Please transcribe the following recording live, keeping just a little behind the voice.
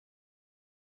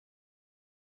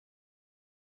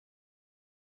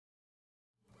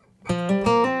I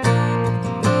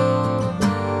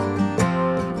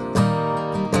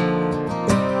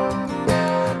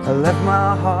left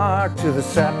my heart to the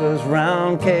sappers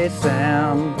round Khe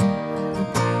Sanh,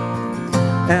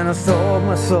 and I sold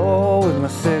my soul with my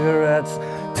cigarettes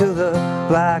to the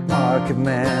black market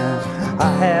man.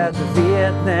 I had the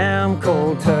Vietnam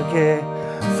cold turkey,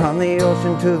 from the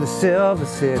ocean to the silver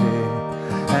city,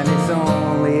 and it's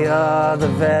only other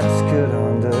vets could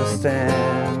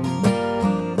understand.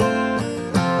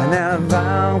 And now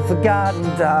found forgotten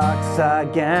dark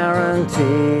side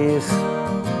guarantees,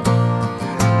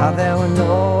 how there were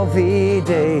no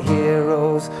V-Day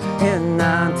heroes in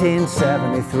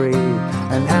 1973,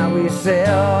 and how we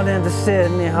sailed into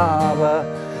Sydney Harbour.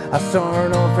 I saw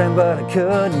an old friend but I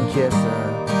couldn't kiss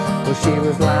her. Well, she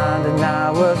was blind and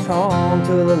I was home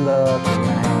to the lucky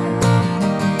man.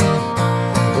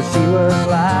 Well, she was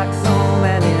like so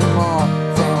many more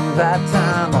from that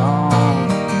time on.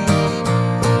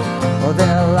 Well,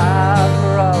 their lives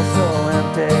were all so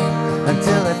empty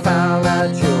until they found that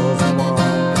chosen one.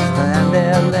 And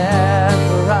their legs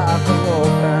were often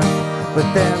open, but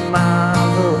their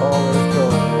minds were always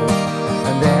closed,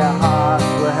 and their hearts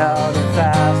were held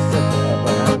fast at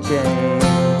their chains.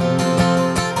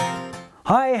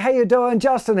 Hi, how you doing?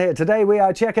 Justin here. Today we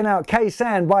are checking out Khe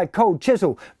Sanh by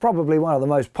Chisel, probably one of the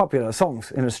most popular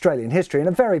songs in Australian history, and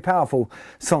a very powerful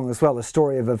song as well, the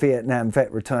story of a Vietnam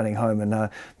vet returning home. And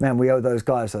man, we owe those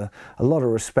guys a lot of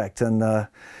respect. And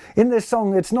in this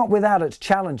song, it's not without its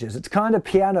challenges. It's kind of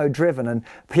piano driven, and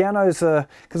pianos,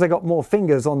 because they got more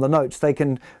fingers on the notes, they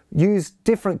can use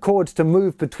different chords to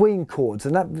move between chords,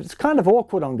 and that's kind of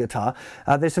awkward on guitar.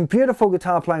 There's some beautiful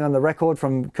guitar playing on the record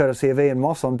from courtesy of Ian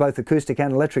Moss on both acoustic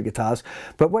and electric guitars,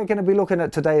 but we're going to be looking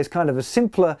at today is kind of a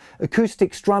simpler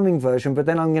acoustic strumming version, but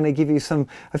then I'm going to give you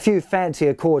a few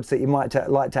fancier chords that you might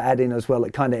like to add in as well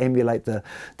that kind of emulate the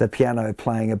piano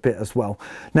playing a bit as well.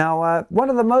 Now, one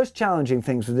of the most challenging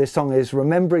things with this song is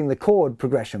remembering the chord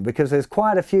progression, because there's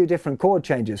quite a few different chord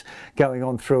changes going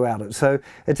on throughout it, so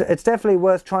it's definitely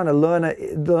worth trying to learn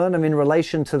them in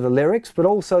relation to the lyrics, but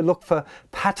also look for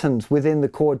patterns within the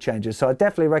chord changes. So I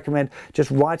definitely recommend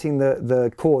just writing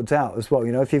the chords out as well.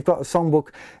 You know, if you've got a songbook,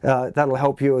 that'll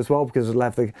help you as well, because it'll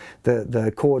have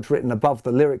the chords written above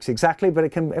the lyrics exactly, but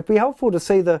it'd be helpful to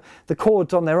see the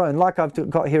chords on their own, like I've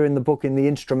got here in the book in the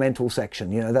instrumental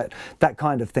section. You know, that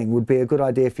kind of thing would be a good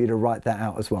idea for you to write that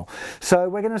out as well. So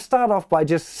we're going to start off by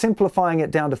just simplifying it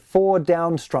down to 4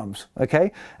 down strums,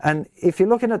 okay? And if you're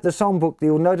looking at the songbook,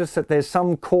 you'll notice that there's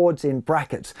some chords in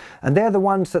brackets, and they're the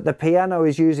ones that the piano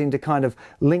is using to kind of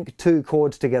link 2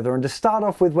 chords together. And to start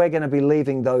off with, we're going to be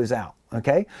leaving those out.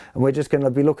 Okay, and we're just going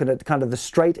to be looking at kind of the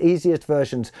straight, easiest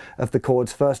versions of the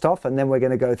chords first off, and then we're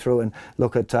going to go through and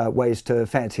look at ways to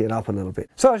fancy it up a little bit.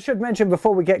 So I should mention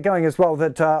before we get going as well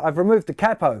that I've removed the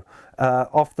capo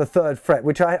off the 3rd fret,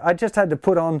 which I just had to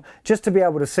put on just to be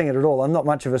able to sing it at all. I'm not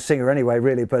much of a singer anyway,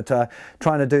 really, but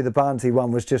trying to do the Barnesy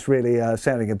one was just really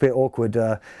sounding a bit awkward.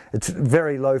 It's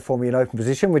very low for me in open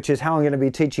position, which is how I'm going to be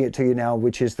teaching it to you now,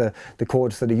 which is the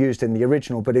chords that are used in the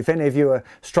original. But if any of you are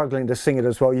struggling to sing it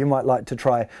as well, you might like to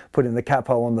try putting the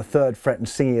capo on the 3rd fret and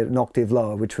singing it an octave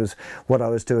lower, which was what I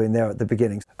was doing there at the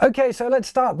beginning. Okay, so let's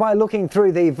start by looking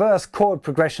through the verse chord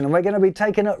progression, and we're going to be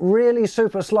taking it really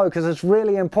super slow, because it's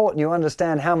really important you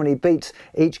understand how many beats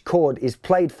each chord is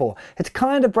played for. It's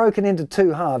kind of broken into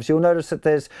 2 halves. You'll notice that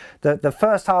there's the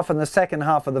first half and the second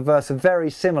half of the verse are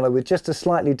very similar with just a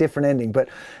slightly different ending, but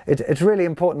it's really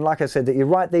important, like I said, that you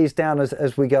write these down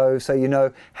as we go, so you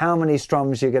know how many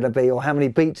strums you're going to be, or how many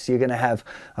beats you're going to have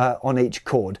on each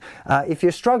chord. If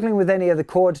you're struggling with any of the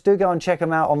chords, do go and check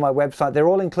them out on my website. They're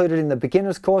all included in the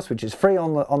beginner's course, which is free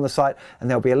on the site, and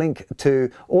there'll be a link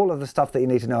to all of the stuff that you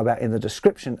need to know about in the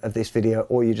description of this video,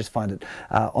 or you just find it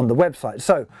on the website.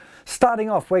 So starting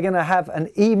off, we're going to have an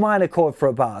E minor chord for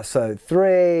a bar. So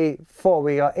 3, 4,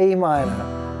 we got E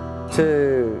minor,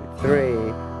 2,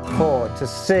 3, 4 to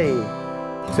C,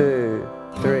 2,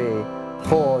 3,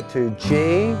 4 to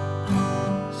G,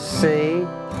 C,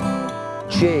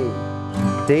 G,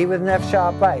 D with an F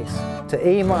sharp bass to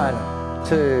E minor,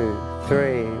 2,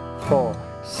 3, 4,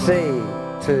 C,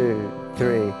 2,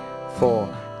 3,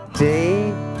 4,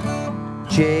 D,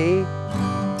 G,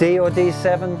 D or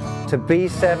D7 to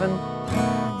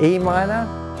B7, E minor,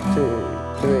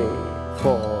 2, 3,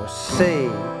 4, C,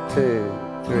 2,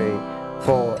 3,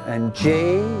 4, and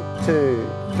G, 2,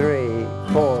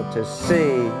 3, 4 to C,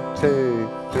 2,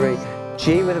 3,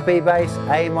 G with a B bass,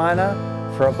 A minor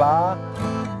for a bar,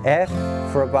 F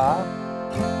for a bar,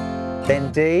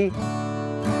 then D,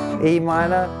 E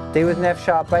minor, D with an F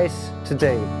sharp bass to D,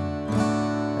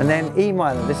 and then E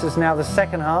minor. This is now the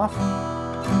second half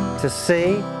to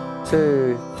C,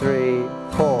 2, 3,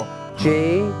 4,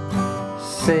 G,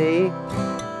 C,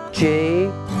 G,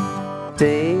 D,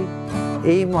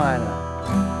 E minor,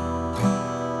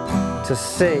 to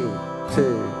C,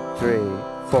 2, 3,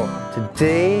 4, to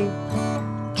D,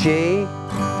 G,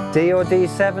 D or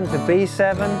D7 to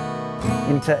B7,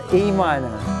 into E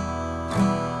minor,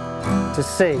 to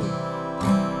C,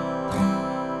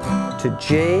 to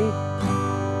G,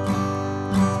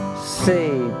 C,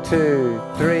 2,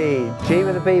 3, G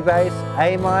with a B bass,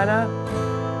 A minor,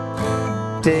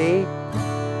 D,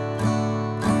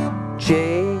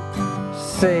 G,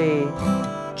 C,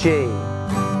 G,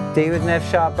 D with an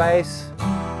F sharp bass,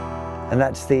 and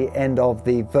that's the end of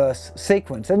the verse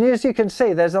sequence. And as you can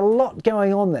see, there's a lot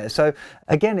going on there. So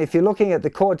again, if you're looking at the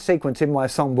chord sequence in my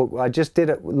songbook, I just did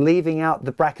it leaving out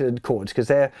the bracketed chords because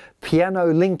they're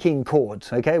piano linking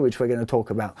chords, okay, which we're going to talk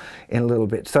about in a little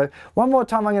bit. So one more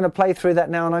time I'm going to play through that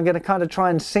now, and I'm going to kind of try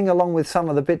and sing along with some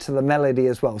of the bits of the melody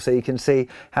as well, so you can see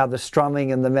how the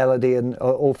strumming and the melody and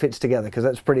all fits together, because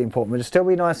that's pretty important. But it'll still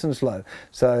be nice and slow.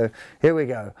 So here we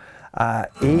go.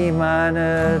 E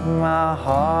minored my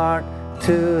heart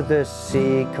to the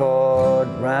C chord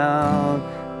round,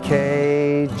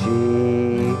 K,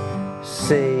 G,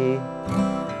 C,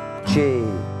 G,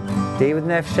 D with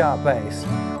an F sharp bass,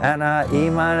 and I E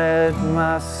minored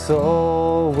my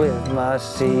soul with my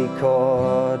C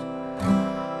chord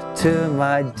to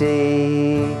my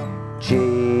D,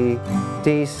 G,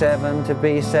 D7 to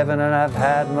B7, and I've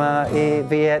had my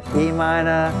V at E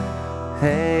minor,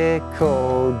 A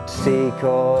chord, C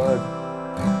chord,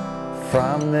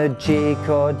 from the G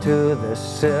chord to the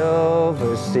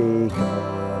silver C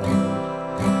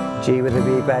chord, G with a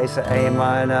B bass, A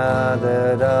minor,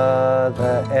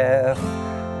 the F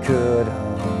could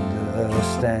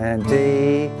understand,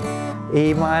 D,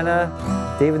 E minor,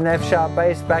 D with an F sharp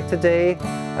bass, back to D,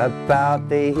 about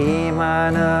the E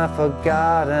minor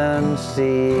forgotten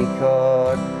C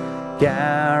chord,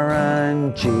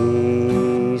 guarantee,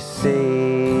 G,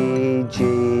 C,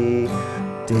 G,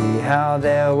 D, how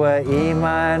there were E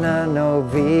minor, no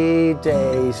V,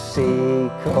 day, C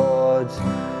chords,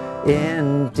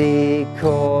 in D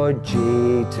chord, G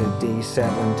to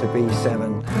D7 to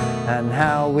B7, and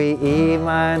how we E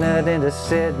minored into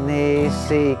Sydney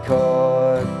C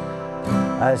chord.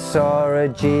 I saw a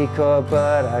G chord,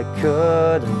 but I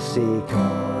couldn't C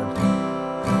chord.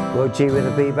 Well, G with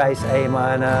a B bass, A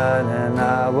minor, and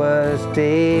I was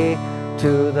D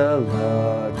to the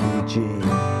lucky G,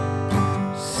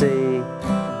 C,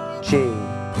 G,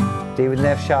 D with an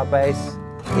F sharp bass,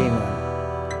 E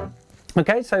minor.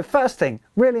 Okay, so first thing,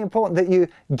 really important that you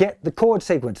get the chord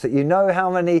sequence, that you know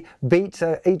how many beats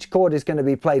each chord is going to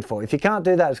be played for. If you can't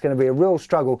do that, it's going to be a real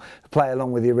struggle to play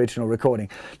along with the original recording.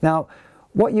 Now,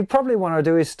 what you probably want to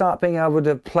do is start being able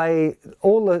to play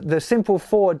all the simple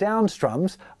 4 down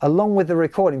strums along with the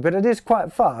recording, but it is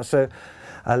quite fast. So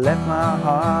I left my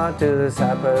heart to the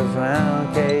sappers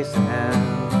round Khe Sanh,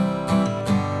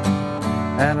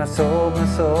 and I sold my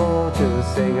soul to the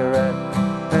cigarette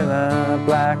with a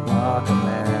black market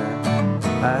man.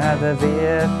 I had the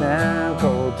Vietnam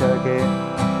cold turkey,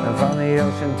 and from the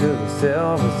ocean to the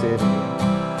silver city,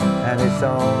 and it's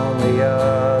only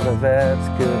other vets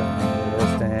could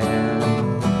understand.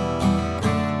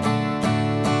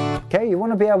 Okay, you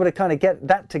want to be able to kind of get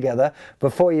that together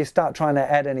before you start trying to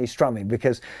add any strumming,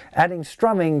 because adding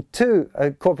strumming to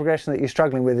a chord progression that you're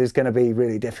struggling with is going to be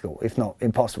really difficult, if not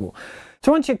impossible.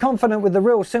 So once you're confident with the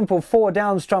real simple 4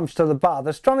 down strums to the bar,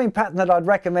 the strumming pattern that I'd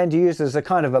recommend you use as a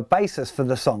kind of a basis for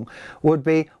the song would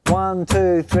be 1,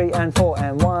 2, 3 and 4,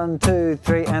 and 1, 2,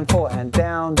 3 and 4, and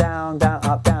down, down, down,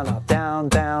 up, down, up, down,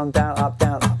 down, down, up,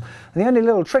 down, up. And the only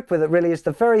little trick with it really is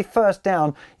the very first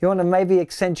down, you want to maybe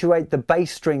accentuate the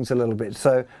bass strings a little bit.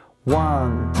 So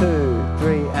 1, 2,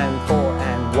 3 and 4,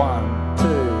 and 1, 2,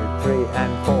 3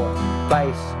 and 4,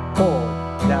 bass, chord,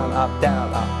 down, up,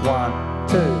 1,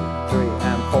 2, 3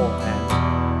 and 4, and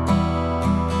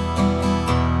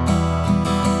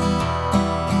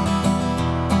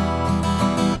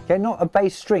okay, not a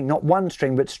bass string, not one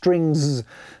string, but strings.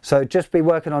 So just be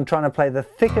working on trying to play the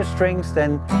thicker strings,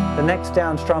 then the next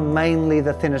down strum mainly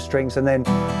the thinner strings, and then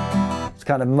it's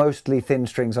kind of mostly thin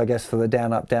strings, I guess, for the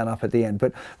down up at the end.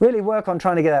 But really work on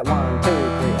trying to get that 1, 2, 3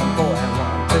 and 4, and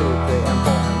 1, 2, 3 and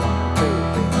 4, and 1, 2,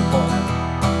 3 and 4. And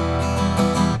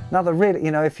another really,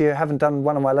 you know, if you haven't done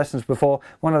one of my lessons before,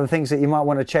 one of the things that you might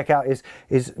want to check out is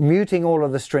muting all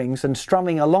of the strings and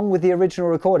strumming along with the original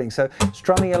recording. So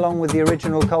strumming along with the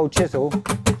original Cold Chisel,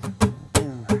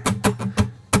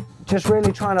 just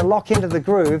really trying to lock into the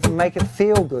groove and make it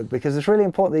feel good, because it's really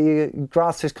important that you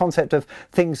grasp this concept of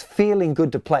things feeling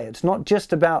good to play. It's not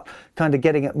just about kind of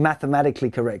getting it mathematically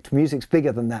correct. Music's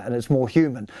bigger than that, and it's more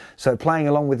human. So playing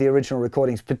along with the original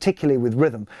recordings, particularly with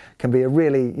rhythm, can be a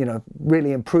really, you know,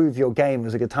 really improve your game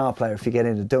as a guitar player if you get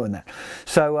into doing that.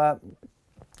 So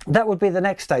that would be the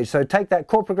next stage. So take that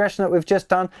chord progression that we've just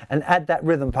done and add that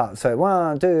rhythm part. So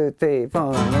 1, 2, 3,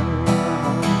 4.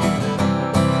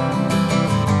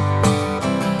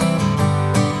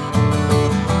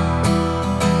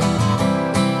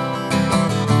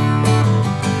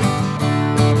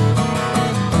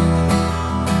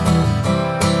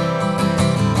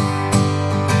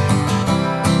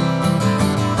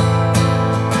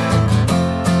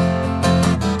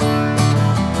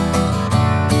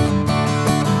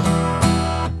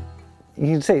 You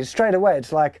can see straight away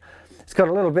it's like it's got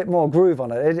a little bit more groove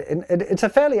on it. It's a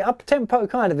fairly up-tempo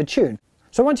kind of a tune.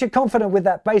 So once you're confident with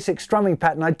that basic strumming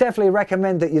pattern, I definitely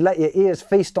recommend that you let your ears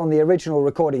feast on the original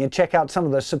recording and check out some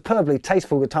of the superbly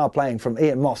tasteful guitar playing from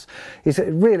Ian Moss. He's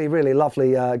really, really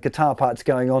lovely guitar parts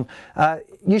going on.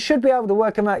 You should be able to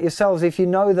work them out yourselves if you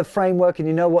know the framework and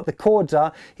you know what the chords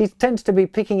are. He tends to be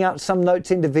picking out some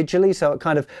notes individually, so it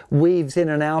kind of weaves in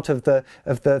and out of the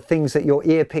things that your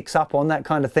ear picks up on, that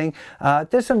kind of thing.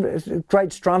 There's some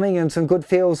great strumming and some good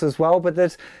feels as well, but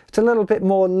it's a little bit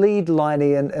more lead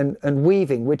liney and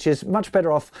weaving, which is much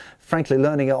better off, frankly,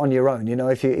 learning it on your own. You know,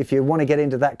 if you want to get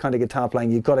into that kind of guitar playing,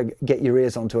 you've got to get your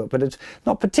ears onto it. But it's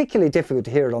not particularly difficult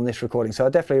to hear it on this recording, so I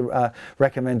definitely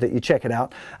recommend that you check it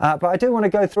out. But I do want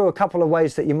to go through a couple of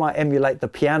ways that you might emulate the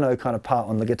piano kind of part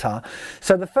on the guitar.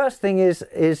 So the first thing is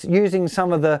using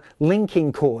some of the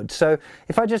linking chords. So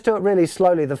if I just do it really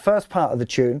slowly, the first part of the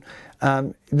tune,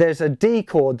 there's a D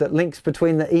chord that links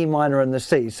between the E minor and the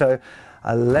C. So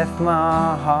I left my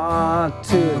heart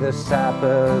to the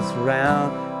sappers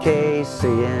round Khe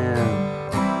Sanh.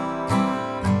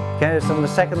 Okay, it's on the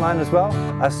second line as well.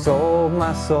 I sold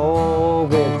my soul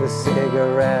with the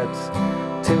cigarettes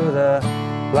to the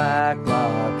black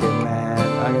market man.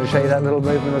 I'm going to show you that little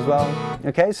movement as well.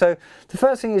 Okay, so the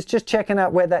first thing is just checking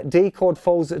out where that D chord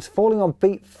falls. It's falling on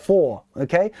beat 4.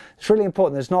 Okay, it's really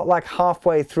important. It's not like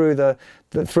halfway through the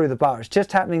bar. It's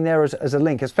just happening there as a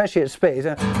link, especially at speed.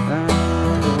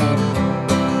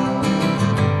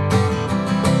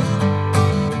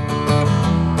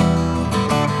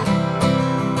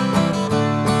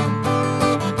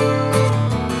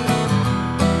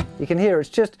 You can hear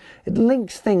it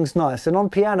links things nice, and on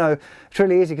piano it's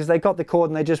really easy because they got the chord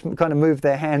and they just kind of move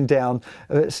their hand down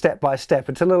step by step.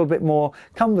 It's a little bit more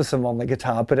cumbersome on the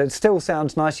guitar, but it still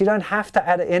sounds nice. You don't have to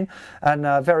add it in,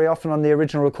 and very often on the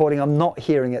original recording I'm not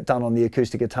hearing it done on the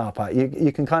acoustic guitar part.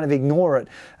 You can kind of ignore it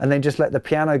and then just let the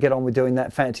piano get on with doing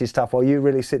that fancy stuff while you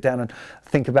really sit down and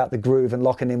think about the groove and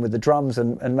locking in with the drums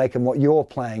and making what you're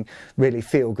playing really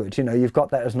feel good. You know, you've got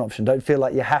that as an option. Don't feel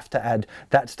like you have to add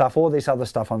that stuff or this other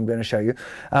stuff I'm going to show you.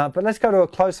 But let's go to a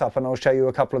close-up and I'll show you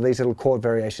a couple of these little chord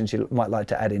variations you might like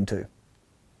to add into.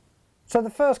 So the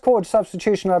first chord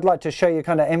substitution I'd like to show you,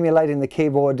 kind of emulating the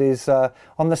keyboard, is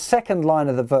on the second line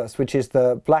of the verse, which is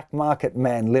the Black Market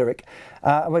Man lyric.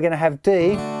 And we're going to have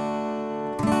D,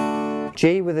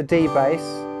 G with a D bass,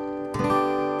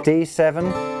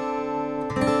 D7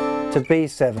 to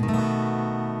B7.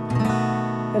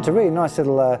 It's a really nice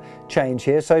little change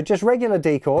here. So just regular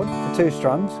D chord for 2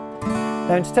 strums.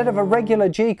 Now instead of a regular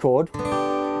G chord,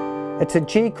 it's a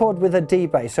G chord with a D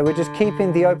bass, so we're just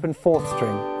keeping the open 4th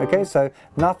string. Okay, so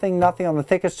nothing on the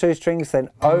thickest 2 strings, then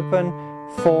open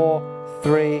 4,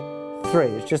 3, 3.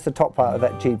 It's just the top part of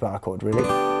that G bar chord, really.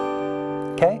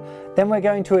 Okay, then we're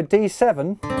going to a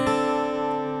D7,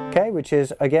 okay, which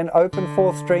is again open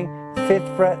 4th string,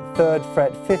 5th fret, 3rd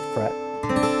fret, 5th fret.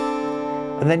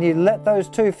 And then you let those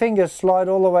 2 fingers slide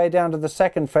all the way down to the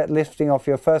 2nd fret, lifting off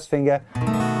your 1st finger.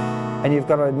 And you've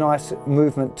got a nice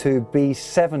movement to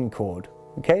B7 chord.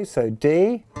 Okay, so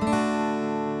D,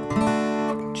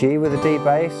 G with a D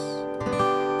bass,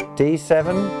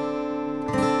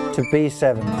 D7 to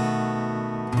B7.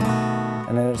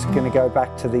 And then it's going to go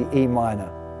back to the E minor.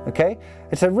 Okay,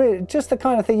 it's just the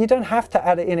kind of thing, you don't have to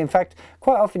add it in. In fact,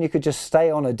 quite often you could just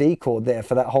stay on a D chord there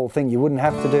for that whole thing. You wouldn't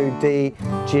have to do D,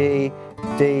 G,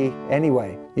 D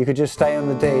anyway. You could just stay on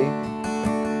the D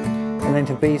and then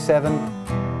to B7.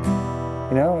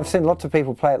 You know, I've seen lots of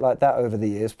people play it like that over the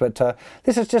years, but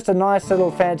this is just a nice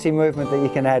little fancy movement that you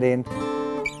can add in.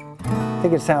 I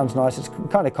think it sounds nice. It's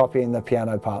kind of copying the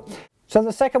piano part. So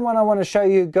the second one I want to show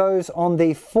you goes on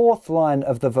the 4th line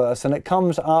of the verse, and it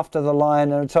comes after the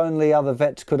line, and it's only other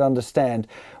vets could understand.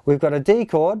 We've got a D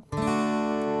chord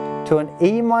to an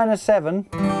E minor 7,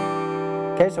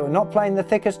 Okay, so we're not playing the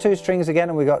thickest two strings again,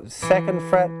 and we've got 2nd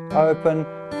fret, open,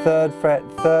 3rd fret,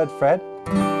 3rd fret.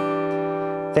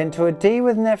 Then to a D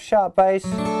with an F sharp bass.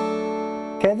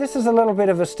 Okay, this is a little bit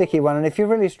of a sticky one, and if you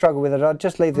really struggle with it, I'd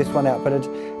just leave this one out, but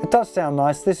it does sound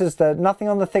nice. This is the nothing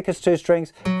on the thickest two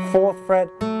strings, 4th fret,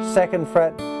 2nd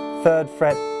fret, 3rd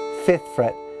fret, 5th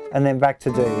fret, and then back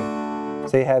to D.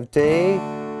 So you have D,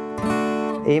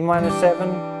 E minor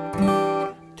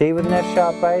 7, D with an F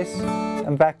sharp bass,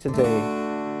 and back to D.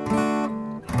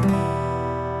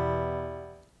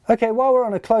 Okay, while we're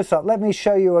on a close-up, let me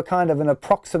show you a kind of an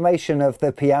approximation of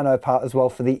the piano part as well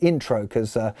for the intro,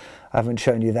 because I haven't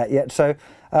shown you that yet. So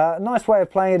a nice way of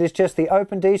playing it is just the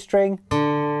open D string,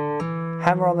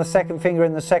 hammer on the 2nd finger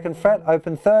in the 2nd fret,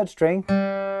 open 3rd string,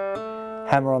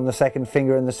 hammer on the 2nd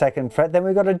finger in the 2nd fret, then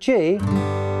we've got a G.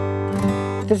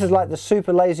 This is like the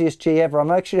super laziest G ever.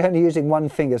 I'm actually only using one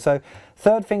finger. So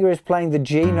 3rd finger is playing the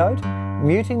G note,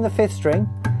 muting the 5th string,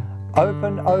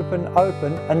 open, open,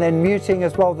 open, and then muting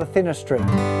as well the thinner string.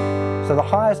 So the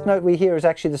highest note we hear is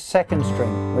actually the 2nd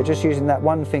string. We're just using that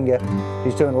one finger.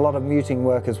 He's doing a lot of muting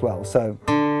work as well. So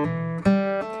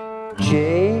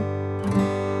G,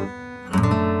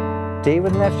 D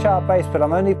with an F sharp bass, but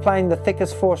I'm only playing the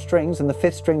thickest 4 strings, and the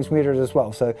 5th string's muted as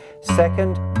well. So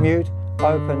 2nd, mute,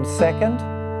 open,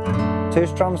 2nd, 2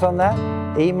 strums on that,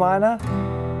 E minor,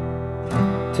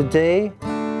 to D,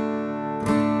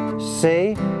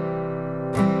 C,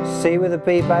 C with a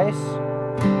B bass.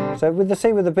 So with the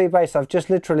C with the B bass, I've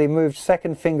just literally moved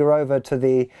 2nd finger over to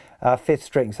the 5th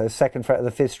string, so 2nd fret of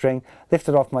the 5th string,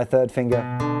 lifted off my 3rd finger.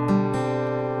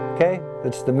 Okay,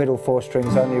 that's the middle 4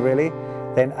 strings only really.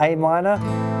 Then A minor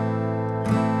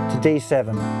to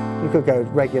D7. You could go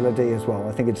regular D as well.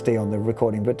 I think it's D on the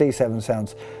recording, but D7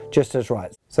 sounds just as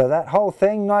right. So that whole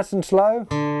thing, nice and slow.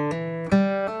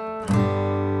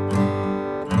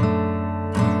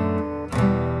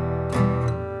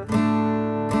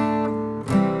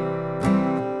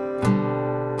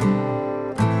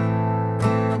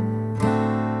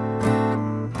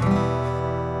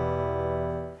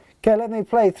 Okay, let me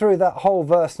play through that whole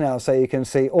verse now so you can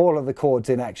see all of the chords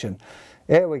in action.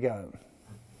 Here we go.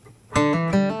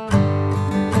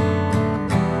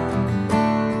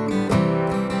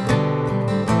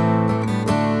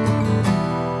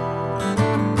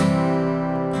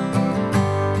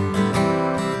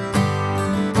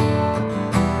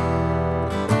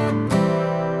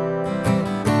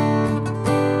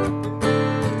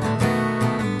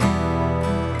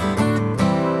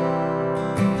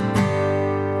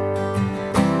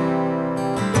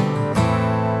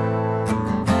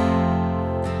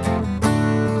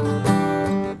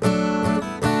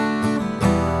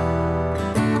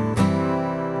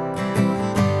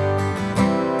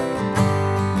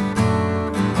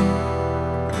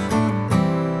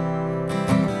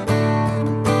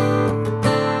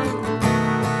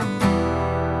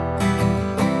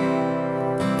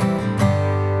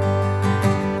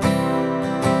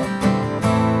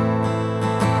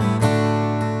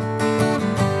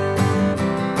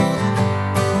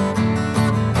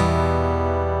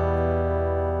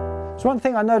 So one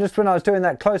thing I noticed when I was doing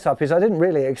that close-up is I didn't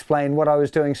really explain what I was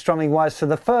doing strumming-wise for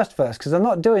the first verse, because I'm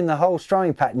not doing the whole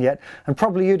strumming pattern yet, and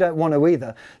probably you don't want to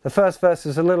either. The first verse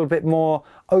is a little bit more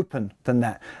open than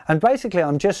that. And basically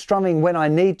I'm just strumming when I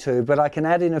need to, but I can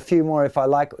add in a few more if I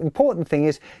like. Important thing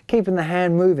is keeping the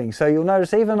hand moving. So you'll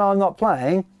notice even though I'm not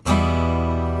playing,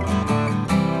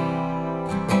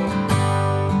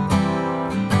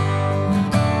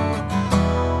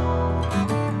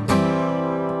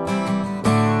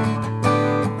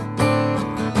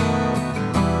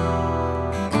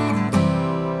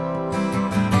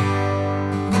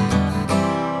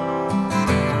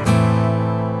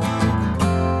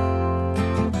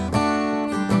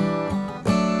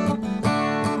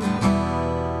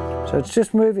 so it's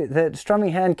just moving, the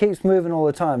strumming hand keeps moving all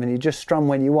the time and you just strum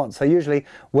when you want. So usually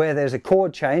where there's a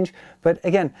chord change, but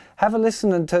again, have a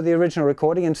listen to the original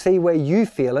recording and see where you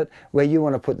feel it, where you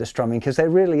want to put the strumming, because there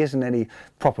really isn't any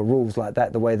proper rules like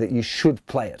that, the way that you should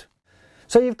play it.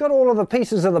 So you've got all of the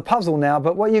pieces of the puzzle now,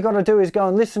 but what you've got to do is go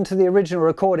and listen to the original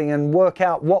recording and work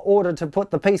out what order to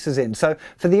put the pieces in. So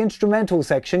for the instrumental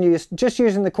section, you're just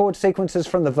using the chord sequences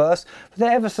from the verse, but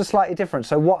they're ever so slightly different.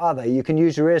 So what are they? You can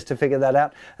use your ears to figure that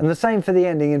out. And the same for the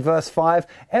ending in verse 5,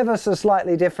 ever so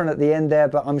slightly different at the end there,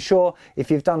 but I'm sure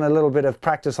if you've done a little bit of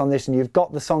practice on this and you've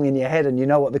got the song in your head and you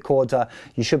know what the chords are,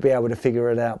 you should be able to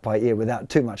figure it out by ear without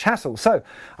too much hassle. So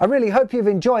I really hope you've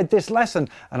enjoyed this lesson,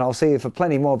 and I'll see you for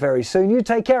plenty more very soon. You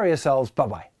take care of yourselves.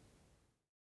 Bye-bye.